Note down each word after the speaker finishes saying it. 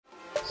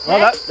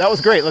Well, that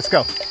was great. Let's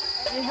go.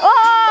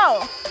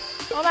 Oh!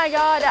 Oh my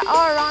God, they're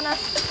all around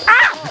us.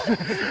 Ah!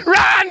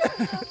 Run!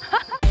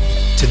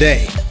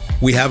 Today,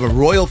 we have a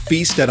royal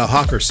feast at a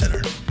hawker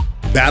center,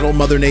 battle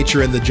Mother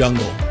Nature in the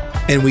jungle,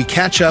 and we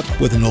catch up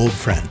with an old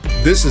friend.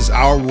 This is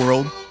our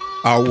world,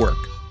 our work.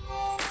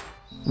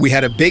 We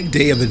had a big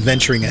day of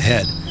adventuring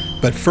ahead,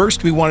 but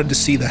first we wanted to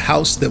see the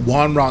house that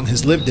Wan Rong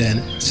has lived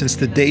in since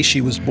the day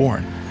she was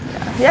born.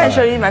 Yeah, I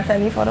show you my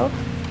family photo.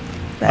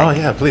 Oh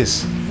yeah,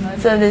 please.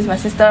 So this is my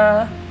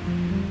sister,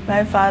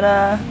 my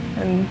father,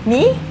 and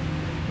me.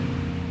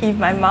 If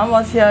my mom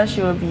was here,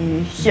 she would be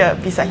here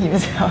beside him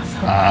as well.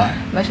 So.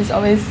 But she's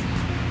always,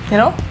 you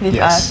know, with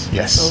us.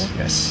 Yes, so.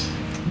 yes.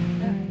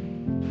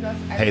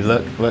 Hey,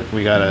 look!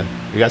 We got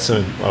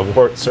some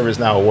award, Service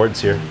Now awards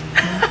here.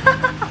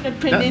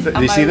 Did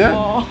you see that?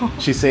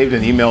 She saved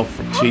an email.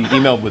 She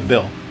emailed with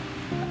Bill.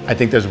 I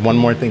think there's one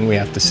more thing we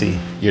have to see.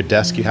 Your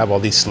desk, you have all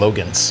these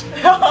slogans.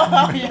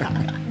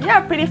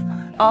 Yeah, pretty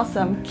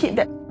awesome. Keep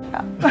that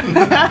up.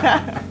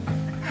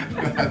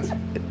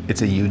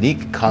 It's a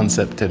unique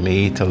concept to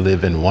me to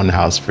live in one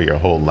house for your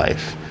whole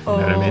life. You know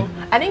what I mean?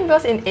 I think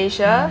because in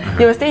Asia,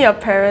 you will stay with your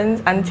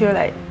parents until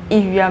like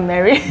if you are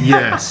married.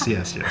 Yes.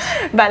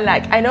 But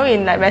like I know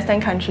in like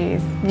Western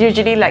countries,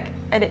 usually like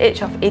at the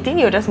age of 18,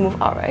 you'll just move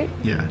out, right?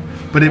 Yeah,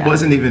 but it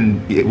wasn't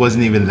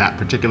even that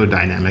particular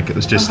dynamic. It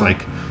was just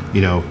like,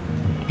 you know,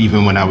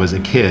 even when I was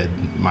a kid,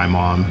 my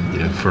mom, you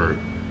know,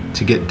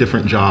 to get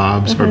different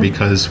jobs or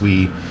because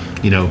we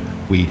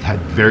had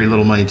very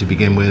little money to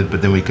begin with,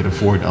 but then we could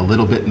afford a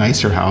little bit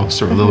nicer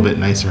house or a little bit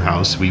nicer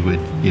house. We would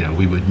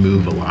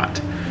move a lot,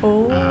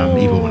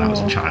 even when I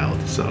was a child.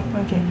 So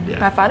okay, yeah.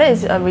 My father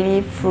is a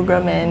really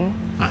frugal man.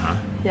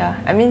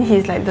 Yeah, I mean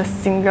he's like the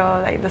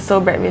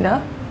sole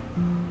breadwinner.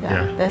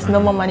 Yeah, there's no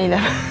more money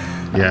left.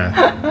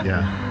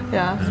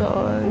 Yeah.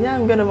 So yeah,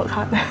 I'm gonna work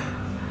hard.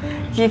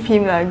 Give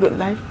him a good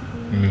life.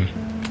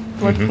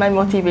 My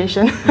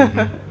motivation.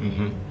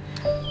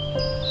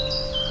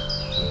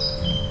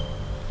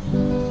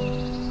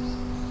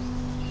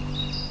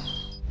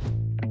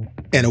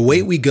 And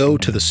away we go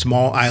to the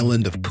small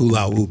island of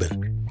Pulau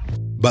Ubin.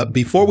 But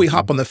before we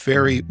hop on the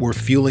ferry, we're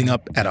fueling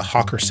up at a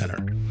hawker center.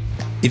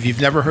 If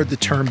you've never heard the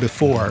term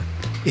before,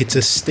 it's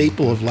a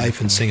staple of life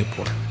in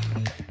Singapore.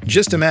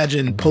 Just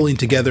imagine pulling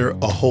together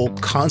a whole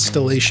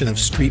constellation of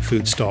street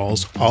food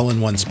stalls all in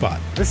one spot.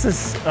 This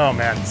is, oh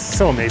man,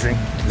 so amazing.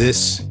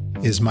 This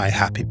is my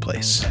happy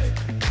place.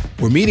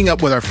 We're meeting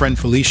up with our friend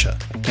Felicia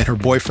and her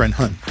boyfriend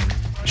Hun.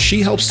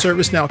 She helps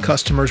ServiceNow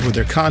customers with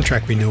their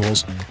contract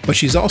renewals, but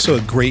she's also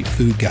a great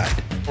food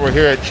guide. We're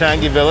here at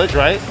Changi Village,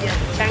 right?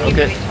 Yes, Changi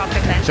Village Hawker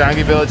Center.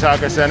 Changi Village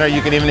Hawker Center.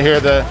 You can even hear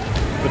the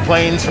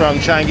planes from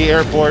Changi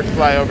Airport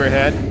fly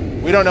overhead.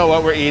 We don't know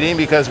what we're eating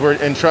because we're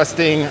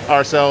entrusting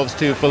ourselves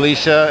to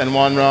Felicia and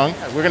Wan Rong.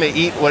 We're gonna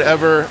eat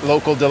whatever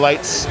local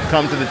delights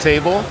come to the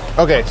table.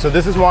 Okay, so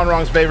this is Wan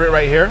Rong's favorite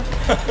right here.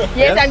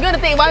 Yes, I'm gonna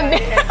take one.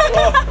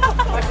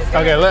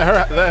 Okay, let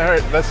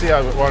her, let's see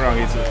how Wan Rong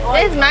eats it.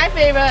 This is my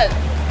favorite.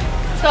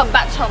 It's called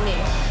bak chor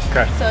mee.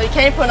 Okay. So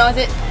can you pronounce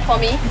it for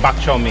me? Bak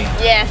chor mee.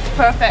 Yes,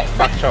 perfect.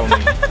 Bak chor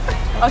mee.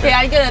 Okay,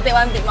 I'm gonna take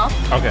one big mouth.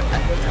 Okay.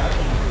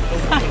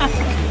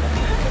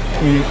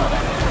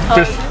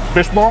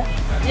 Fish ball?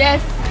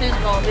 Yes, fish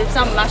ball with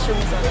some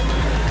mushrooms on it.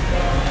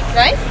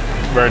 Nice?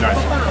 Very nice.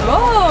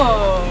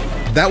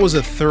 Oh! That was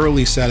a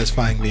thoroughly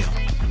satisfying meal.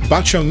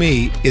 Bak chor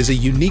mee is a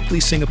uniquely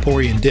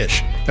Singaporean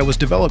dish that was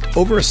developed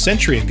over a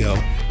century ago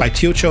by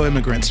Teochew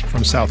immigrants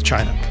from South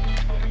China.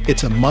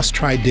 It's a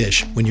must-try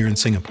dish when you're in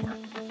Singapore.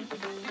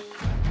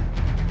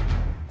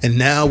 And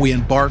now we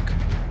embark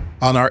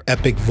on our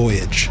epic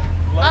voyage.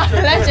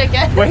 Lunch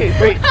again. Wait,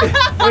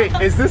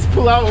 is this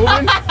Pulau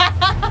Ubin?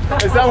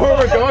 Is that where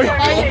we're going?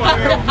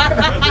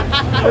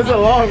 It's a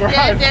long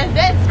ride. Yes,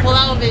 that's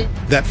Pulau Ubin.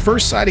 That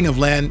first sighting of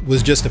land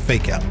was just a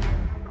fake out.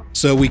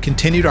 So we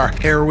continued our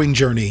harrowing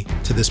journey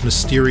to this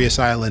mysterious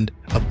island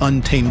of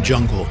untamed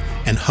jungle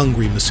and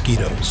hungry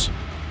mosquitoes.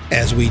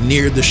 As we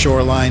neared the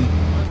shoreline,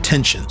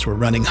 tensions were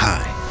running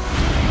high.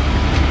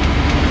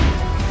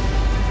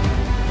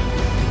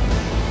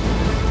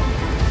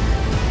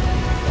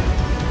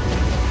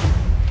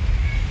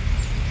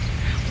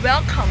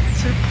 Welcome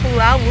to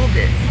Pulau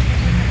Ubin.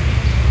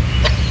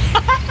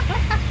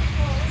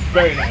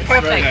 Very nice.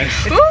 Perfect. Very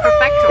nice. It's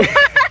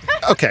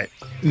perfecto. Okay,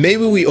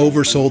 maybe we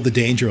oversold the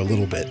danger a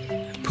little bit.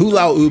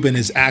 Pulau Ubin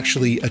is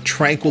actually a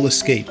tranquil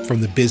escape from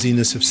the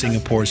busyness of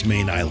Singapore's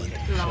main island.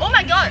 Oh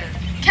my god!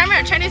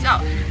 Camera, check this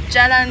out.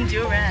 Jalan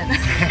Durian.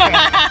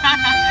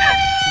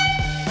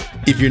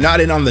 If you're not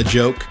in on the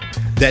joke,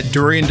 that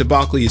durian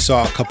debacle you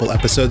saw a couple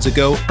episodes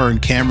ago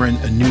earned Cameron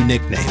a new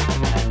nickname,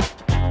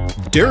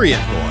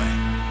 Durian Boy.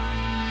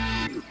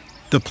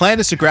 The plan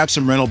is to grab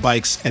some rental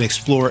bikes and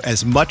explore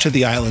as much of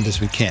the island as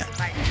we can.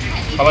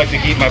 I like to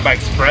keep my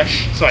bikes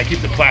fresh, so I keep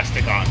the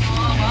plastic on.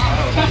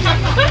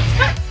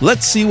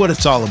 Let's see what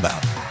it's all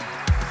about.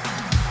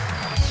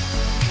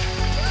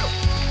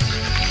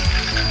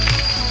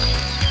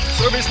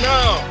 Service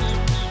now!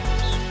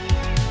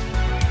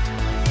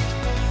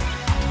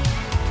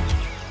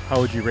 how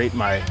would you rate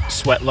my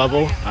sweat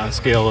level on a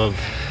scale of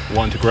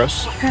 1 to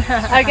gross?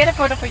 I'll get a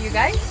photo for you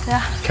guys.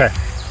 Yeah. Okay.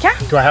 Yeah.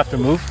 Do I have to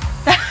move?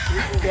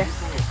 Yes.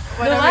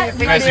 What?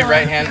 You guys do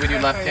right hand, we do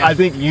left hand. I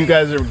think you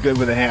guys are good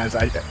with the hands.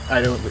 I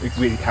don't think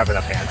we have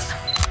enough hands.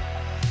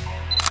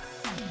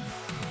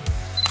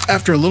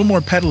 After a little more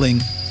pedaling,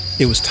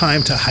 it was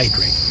time to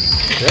hydrate.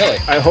 Really?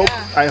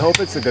 I hope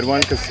it's a good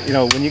one, because you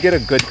know when you get a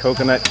good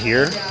coconut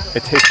here,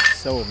 it tastes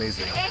so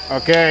amazing.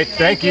 Okay,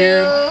 thank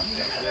you.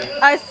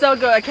 It's so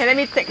good. Okay, let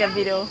me take a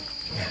video.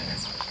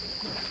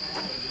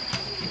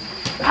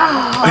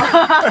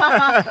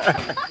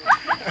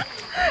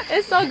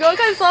 It's so good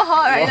because it's so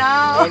hot right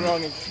now.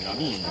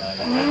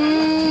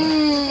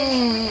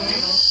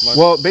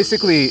 Well,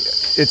 basically,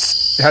 it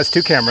has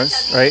 2 cameras,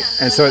 right?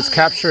 And so it's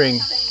capturing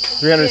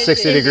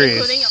 360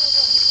 degrees.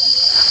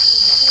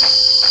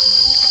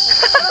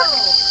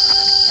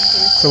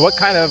 So what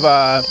kind of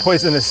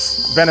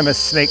poisonous, venomous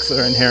snakes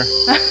are in here?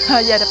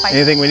 Yeah, the python.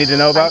 Anything we need to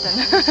know about?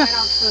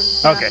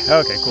 Okay,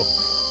 cool.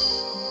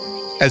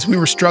 As we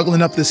were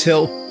struggling up this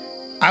hill,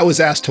 I was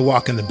asked to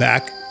walk in the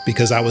back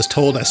because I was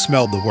told I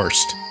smelled the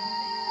worst.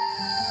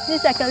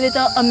 It's like a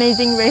little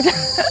amazing race.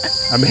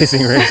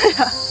 Amazing race.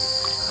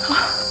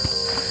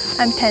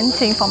 I'm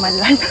panting for my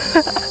life.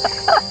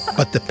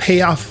 But the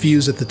payoff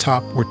views at the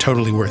top were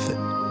totally worth it.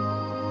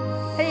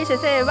 Hey, you should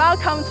say,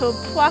 welcome to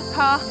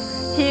Puaka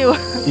Hill.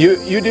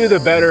 You do the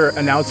better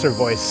announcer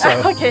voice. So.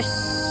 Okay.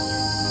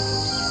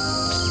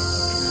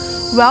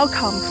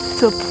 Welcome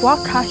to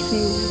Puaka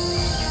Hill.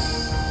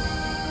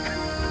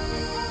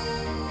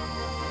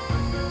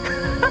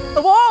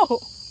 Whoa!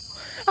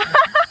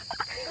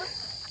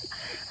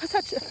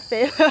 Such a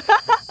fail.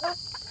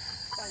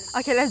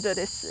 Okay, let's do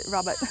this,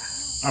 Robert.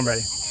 I'm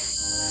ready.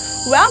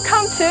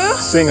 Welcome to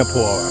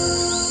Singapore.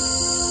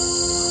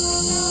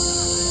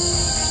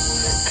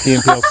 Key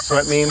and Peele's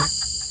sweat meme.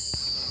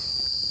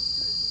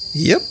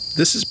 Yep,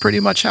 this is pretty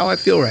much how I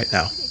feel right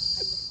now.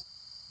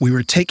 We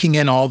were taking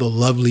in all the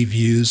lovely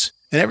views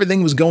and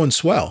everything was going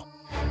swell.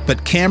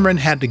 But Cameron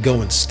had to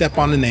go and step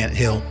on an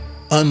anthill,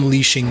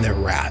 unleashing their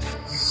wrath.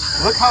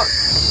 Look how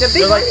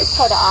big one is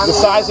called the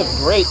size of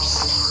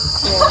grapes.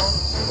 Yeah.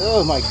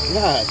 Oh my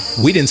god.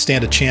 We didn't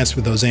stand a chance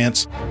with those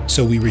ants,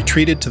 so we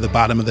retreated to the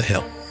bottom of the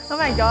hill. Oh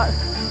my god.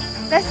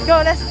 Let's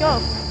go, let's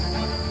go.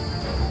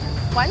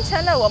 完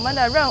成了我们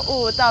的任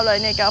务，到了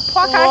那个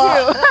Puaka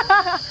Hill。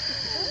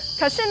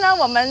可是呢，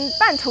我们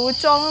半途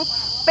中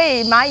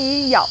被蚂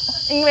蚁咬，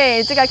因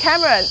为这个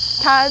Cameron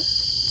他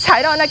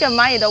踩到那个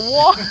蚂蚁的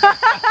窝。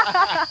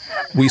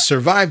We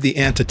survived the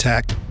ant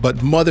attack,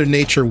 but Mother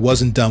Nature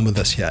wasn't done with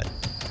us yet.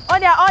 Oh,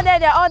 they're all there,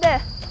 they're all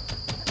there.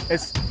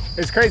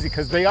 It's crazy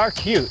because they are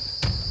cute,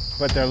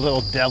 but they're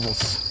little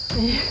devils.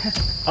 Yeah.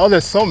 Oh,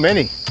 there's so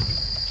many.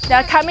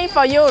 They're coming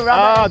for you,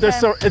 Robert.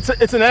 Oh,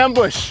 it's an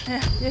ambush.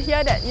 Yeah, you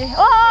hear that?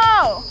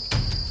 Oh!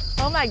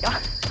 Oh my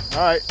god.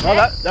 All right, well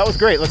that was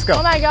great. Let's go.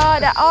 Oh my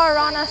god, they're all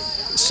around us.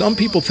 Some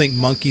people think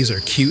monkeys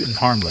are cute and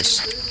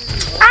harmless.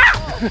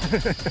 Ah!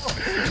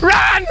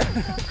 Run!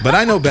 But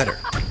I know better.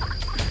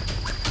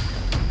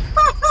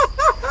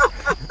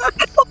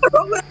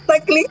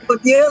 Luckily for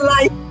dear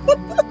life.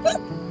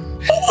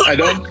 I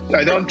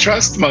don't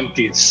trust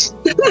monkeys.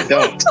 I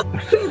don't.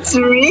 It's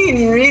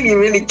really, really,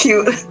 really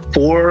cute.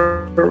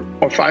 4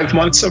 or 5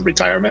 months of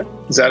retirement?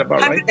 Is that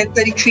about right?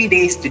 133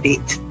 days to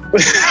date.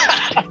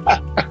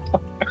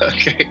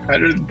 Okay,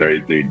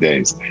 133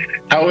 days.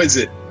 How is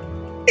it?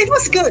 It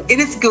was good. It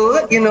is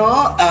good. You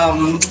know,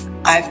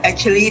 I've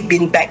actually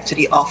been back to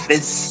the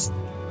office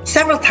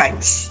several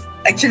times.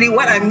 Actually,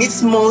 what I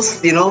miss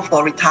most, you know,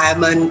 for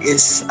retirement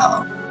is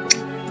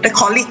the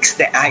colleagues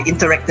that I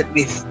interacted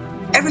with.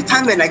 Every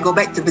time when I go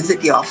back to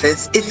visit the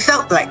office, it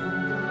felt like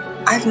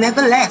I've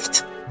never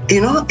left. You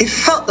know, it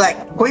felt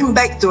like going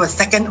back to a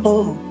second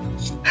home.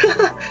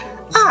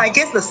 I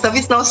guess the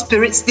ServiceNow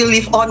spirit still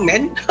live on,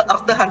 man,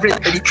 after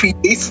 133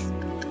 days.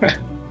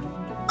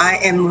 I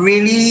am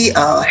really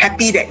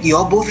happy that you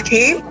all both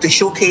came to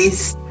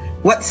showcase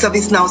what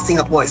ServiceNow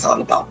Singapore is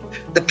all about.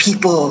 The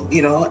people,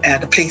 you know,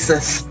 the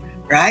places,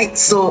 right?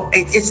 So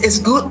it's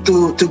good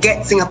to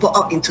get Singapore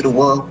out into the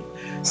world.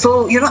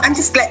 So, you know, I'm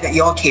just glad that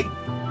you all came.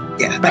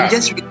 Yeah, I'm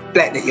just really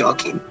glad that you all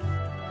came.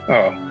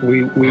 Oh,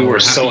 we were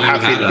so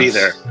happy to be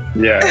there.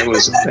 Yeah, it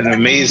was an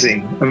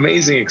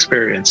amazing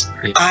experience.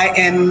 I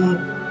am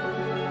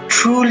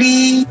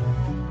truly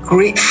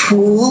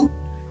grateful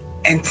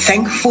and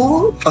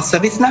thankful for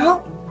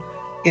ServiceNow,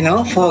 you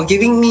know, for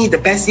giving me the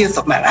best years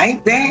of my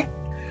life there.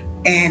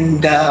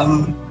 And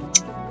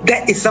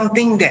that is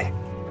something that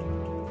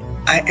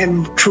I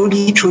am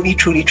truly, truly,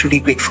 truly, truly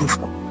grateful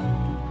for.